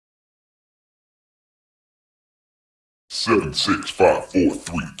7, 6, 5, 4,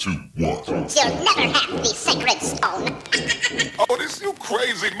 3, 2, 1. You'll never have the sacred stone. Oh, this you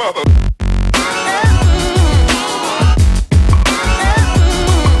crazy mother.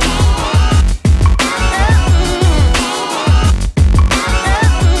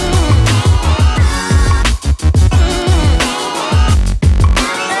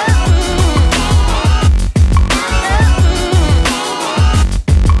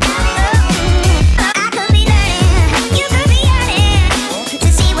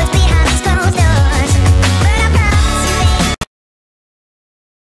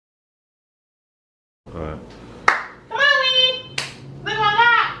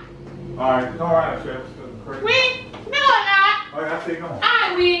 Alright, go right, Chef. Wee, no not. Alright, I see you going.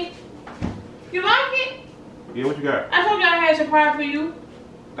 Alright, Wee. You like it? Yeah, what you got? I told you I had a surprise for you.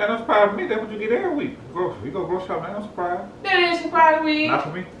 That no surprise for me. That's what you get every week. Grocery. You go grocery shopping, ain't no surprise. That is a surprise, Wee. Not for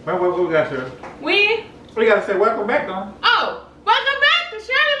me. What we got, Shirley? Wee. We gotta say welcome back, though. Oh, welcome back to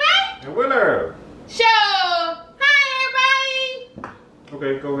Shirley And Willie. Show. Hi, everybody.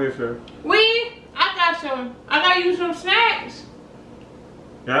 Okay, go ahead, Shirley. Wee, I got you some snacks.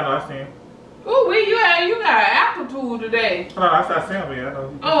 Yeah, I know, I seen. Ooh, Wee, you got apple tool today. Oh, no, I seen me. I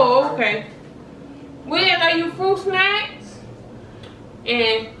know. Oh, okay. Wee, I got you fruit snacks.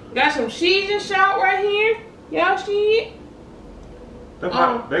 And got some cheese and salt right here. Y'all see it? That's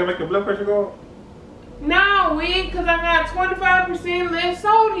why they make your blood pressure go up? No, Wee, because I got 25% less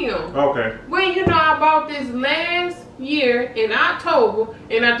sodium. Okay. Wee, you know I bought this last year in October,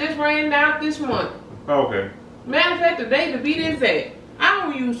 and I just ran out this month. Okay. Matter of fact, the day to be this at. I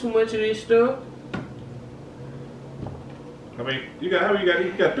don't use too much of this stuff. I mean, you got how many you got?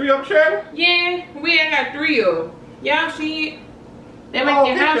 You got 3 of them, Shirley? Yeah, I got 3 of them. Y'all see it? They make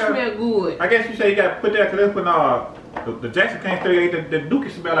your house smell good. I guess you say you got to put that because that's when the Jackson can't still get the dookie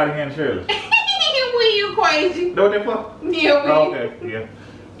smell out of here in Shirley. Wee, you crazy. Know what that for? Yeah, Wee. Oh, okay, yeah.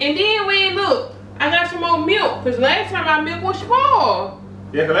 And then, Wee, look, I got some more milk, because last time my milk was spoiled.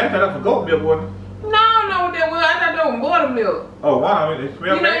 Yeah, because last time that was goat milk, wasn't it? No, I don't know what that was. I thought that was buttermilk. Oh, one of them, it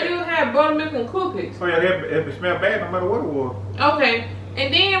smelled bad. You have buttermilk and cookies. Oh, yeah, it smelled bad no matter what it was. Okay,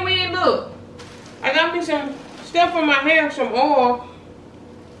 and then Wee, look, I got me some stuff on my hair, some oil.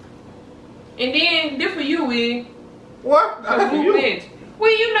 And then, this for you, Wee. What? That's for you.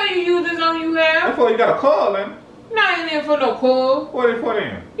 Well, you know you use this on your hair. That's for you got a curl, ain't it? No, it ain't for no curl. What is it for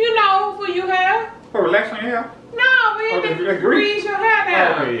then? You know, for your hair. For relaxing your hair? No, Wee, it grease your hair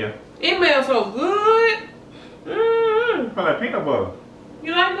down. Okay, yeah. It smells so good. It smell like peanut butter.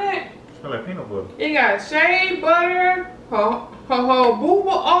 You like that? It smell like peanut butter. It got shea butter,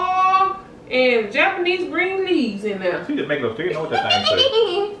 jojoba oil, and Japanese green leaves in there. She just make those things. You know what that thing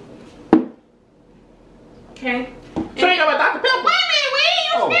says. Okay. So you got my Dr. Pepper? Wait a minute, Wee,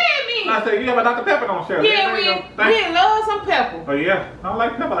 you scared me. I said you got my Dr. Pepper on, Shirley. Yeah, we love some pepper. Oh yeah, I don't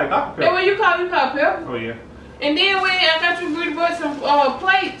like pepper like Dr. Pepper. That's what you call pepper. Oh yeah. And then when I got you really bought some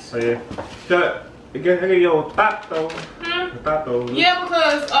plates. Oh yeah. So, I get your tato. Tato. Yeah,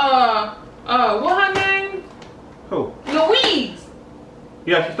 because what her name? Who? Louise.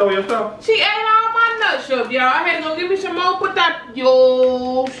 Yeah, she stole your stuff? She ate all my nuts up, y'all. I had to go give me some more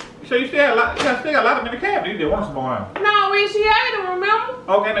potatoes. So you still got a lot, still got a lot of them in the cabinet. You just want some more. No, she ate them, remember?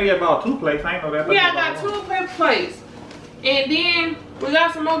 Okay, no, you had about 2 plates. I ain't know that. Yeah, I got 2 plates. And then we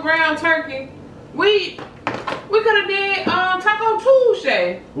got some more ground turkey. We could have did Taco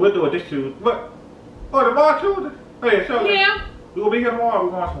Tuesday. We'll do it this Tuesday. What? Oh, tomorrow Tuesday? Oh yeah, sure. Yeah. We gonna be here tomorrow.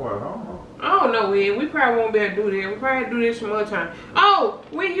 We going somewhere. I don't know. I don't know, we probably won't be able to do that. We probably do this some other time. Oh,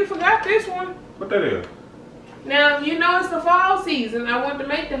 you forgot this one. What that is? Now, you know it's the fall season. I want to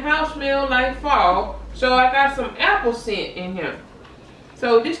make the house smell like fall. So I got some apple scent in here.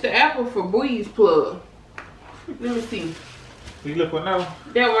 So this the apple for Breeze plug. Let me see. You look for now?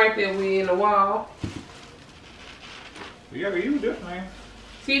 That right there, we in the wall. You gotta use this, man.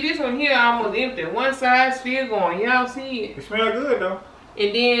 See, this one here almost empty. One side still going. Y'all see it? It smells good, though.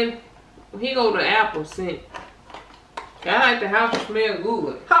 And then, here go the apple scent. I like the house to smell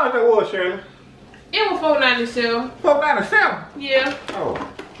good. How much that was, Shirley? It was $4.97. $4.97? Yeah. Oh.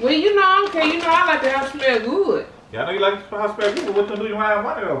 Well, you know, okay, you know I like the house to smell good. Yeah, I know you like the house smell good, but what you do you want out of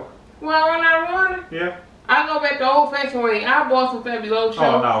money, though? When I run out of money? Yeah. I go back to old fashioned way. I bought some Fabuloso.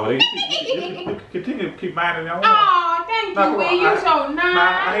 Oh, no. You continue to keep buying it on. Oh, thank you, Wee. You so nice.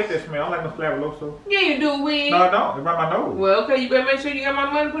 Nah, I hate that smell. I don't like no Fabuloso. Yeah, you do, Wee. No, I don't. It's by my nose. Well, okay, you better make sure you got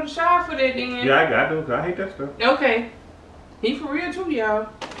my money to put a shower for that then. Yeah, I do, because I hate that stuff. Okay. He for real, too, y'all.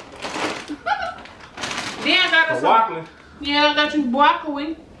 Then I got some. Broccoli. Yeah, I got you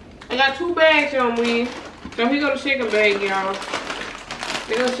broccoli. I got 2 bags on me. So here go the chicken bag, y'all.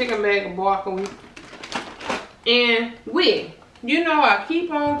 Here go the chicken bag of broccoli. And you know I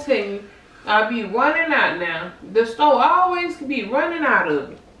keep on telling you, I be running out now. The store always be running out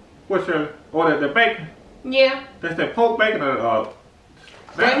of it. What's your, or the bacon? Yeah. That's that pork bacon or,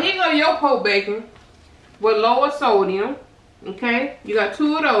 Well, here go your pork bacon with lower sodium. Okay? You got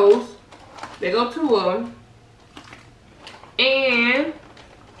 2 of those. There go 2 of them. And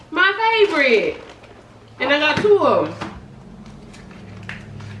my favorite. And I got 2 of them.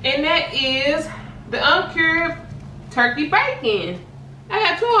 And that is the uncured turkey bacon. I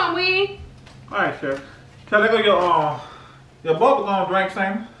got 2 of them, Willie. Alright, Shirley. Tell go your bubble gonna drink,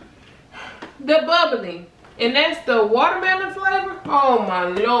 Sam. The bubbly. And that's the watermelon flavor? Oh my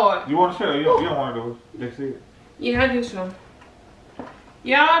lord. You want to share? You don't want those. That's it. Yeah, I get some.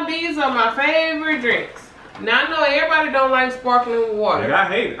 Y'all, these are my favorite drinks. Now I know everybody don't like sparkling water. Yeah, I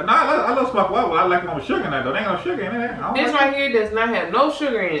hate it. No, I love sparkling water, but I like it with sugar in it though. There ain't no sugar in it. This right here does not have no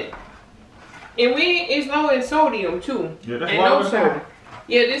sugar in it. And it's low in sodium too. Yeah, that's and no sugar.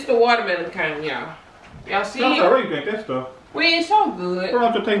 Yeah, this the watermelon kind, y'all. Y'all see I'm it? sorry, you drink that stuff. It's so good. Put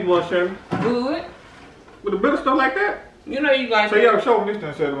on your taste buds, Shirley. Good. With the bitter stuff like that? You know you guys. So you gotta show me this thing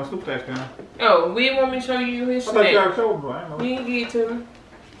instead of my snoop test then. Oh, we want me to show you his I thought you snack. already showed me, I ain't know. You didn't get it to me.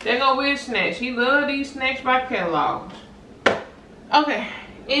 There go with snacks. He love these snacks by Kellogg's. Okay,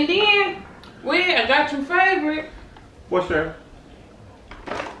 and then I got your favorite. What's that?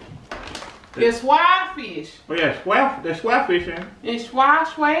 The swai fish. Oh yeah, the swai fish in. It's swai.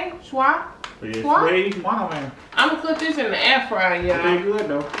 Oh yeah, swai. One of them. I'm gonna put this in the air fryer, They y'all. good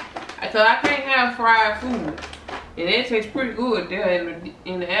though. Cause I can't have fried food, and it tastes pretty good there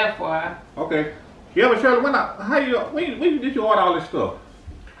in the air fryer. Okay. Yeah, but Shirley, when did you order all this stuff?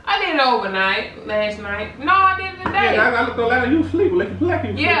 I did it overnight, last night. No, I did it today. Yeah, I looked at that. You sleep, like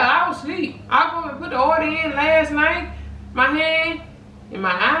you. Yeah, I was asleep. I go and put the order in last night. My hand and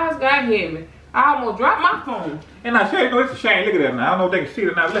my eyes got heavy. I almost dropped my phone. And I said, no, it's a shame. Look at that now. I don't know if they can see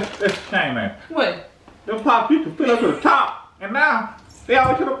it now. That's a shame, man. What? Them pop you can fill up to the top, and now they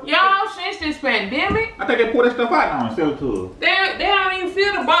always should have. Y'all, since this pandemic, I think they pour that stuff out now and sell it to us. they don't even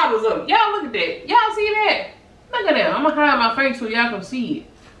fill the bottles up. Y'all look at that. Y'all see that? Look at that. I'm gonna hide my face so y'all can see it.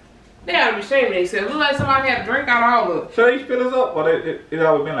 They ought to be ashamed of themselves. Look like somebody had to drink out all of it. So they fill us up, or it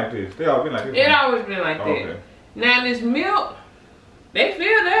always been like this? They always been like this. It always been like that. Okay. Now this milk, they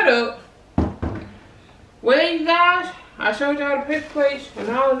fill that up. Well, you guys, I showed y'all the picture plates and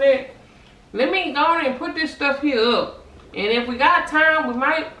all of that. Let me go on and put this stuff here up. And if we got time, we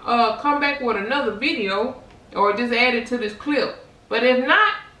might come back with another video or just add it to this clip. But if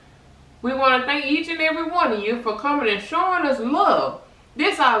not, we want to thank each and every one of you for coming and showing us love.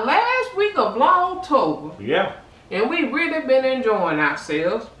 This our last week of Vlogtober. Yeah. And we really been enjoying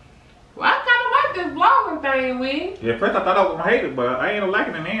ourselves. Well, I kind of like this vlogging thing, Willie. Yeah, first I thought I was going to hate it, but I ain't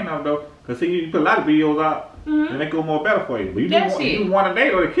liking it in the end of it, though. Because see, you put a lot of videos out, and they go more better for you. But you do one a day,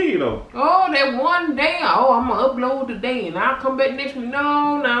 though, the key, though. Oh, that one day, I'm going to upload today, and I'll come back next week.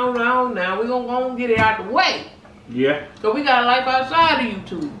 No. We're going to go and get it out the way. Yeah. So we got a life outside of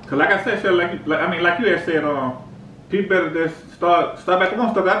YouTube. Because like I said, Shirley, like you had said, people better just start back to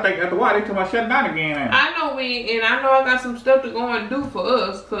one stuff. I think after a while, they talking about shutting down again. I know and I know I got some stuff to go and do for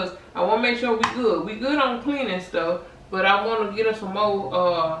us, because I want to make sure we good. We good on cleaning stuff, but I want to get us some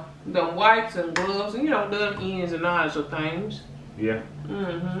more, them wipes and gloves and, the ends and odds of things. Yeah.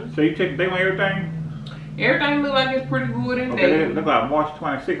 So you check the date on everything? Everything look like it's pretty good in okay, there. Look like March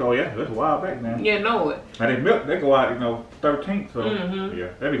 26th. Oh yeah, that's a while back, man. Yeah, know it. Now they milk, they go out, 13th. So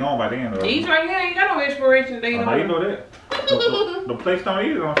yeah, they be gone by then. These right here ain't got no expiration date on them. You know that? the place don't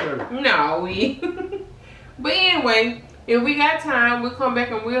either on Saturday. No, But anyway, if we got time, we'll come back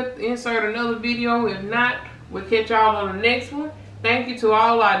and we'll insert another video. If not, we'll catch y'all on the next one. Thank you to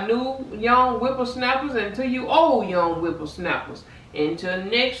all our new young whippersnappers and to you old young whippersnappers. Until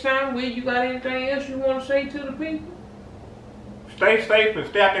next time, Will, you got anything else you want to say to the people? Stay safe and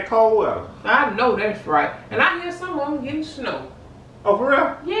stay out that cold weather. I know that's right. And I hear some of them getting snow. Oh, for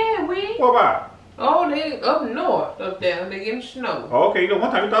real? Yeah, Will. What about? Oh, they up north up there. They getting snow. Oh, okay.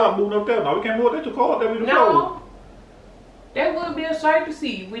 One time we thought about moving up there. No, we can't move up there too cold. There we No. That would be a sight to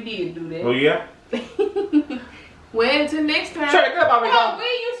see if we did do that. Oh, yeah? Well, until next time. Shut it up, oh, Will,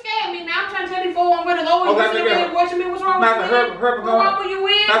 you scared me. Now I'm trying to tell you for I'm gonna go. Okay, You see me watching me. What's wrong with you? What's wrong with you,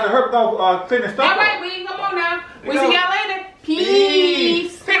 Will? That's the herb gonna clean the stuff. All right, Will, come on now. We'll see y'all later.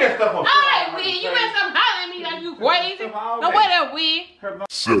 Peace. Clean that stuff up. All right, Will, you better stop hollering at me like you crazy. No, what up, Will?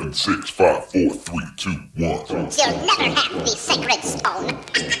 7, 6, 5, 4, 3, 2, 1. You'll never have the sacred stone.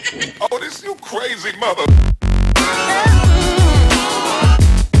 Oh, this you crazy mother.